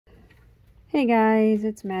Hey guys,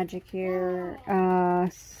 it's Magic here.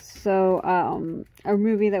 A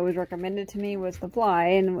movie that was recommended to me was The Fly,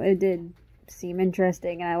 and it did seem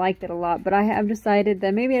interesting, and I liked it a lot. But I have decided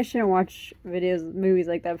that maybe I shouldn't watch movies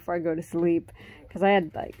like that before I go to sleep, because I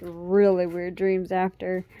had like really weird dreams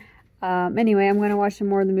after. Anyway, I'm gonna watch some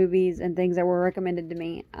more of the movies and things that were recommended to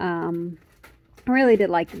me. I really did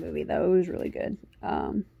like the movie though; it was really good.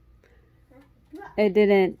 It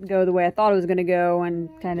didn't go the way I thought it was going to go and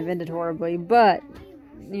kind of ended horribly, but,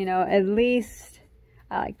 you know, at least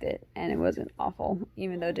I liked it, and it wasn't awful,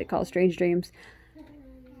 even though it did cause strange dreams.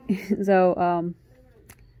 So,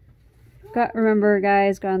 remember,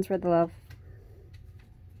 guys, go and spread the love.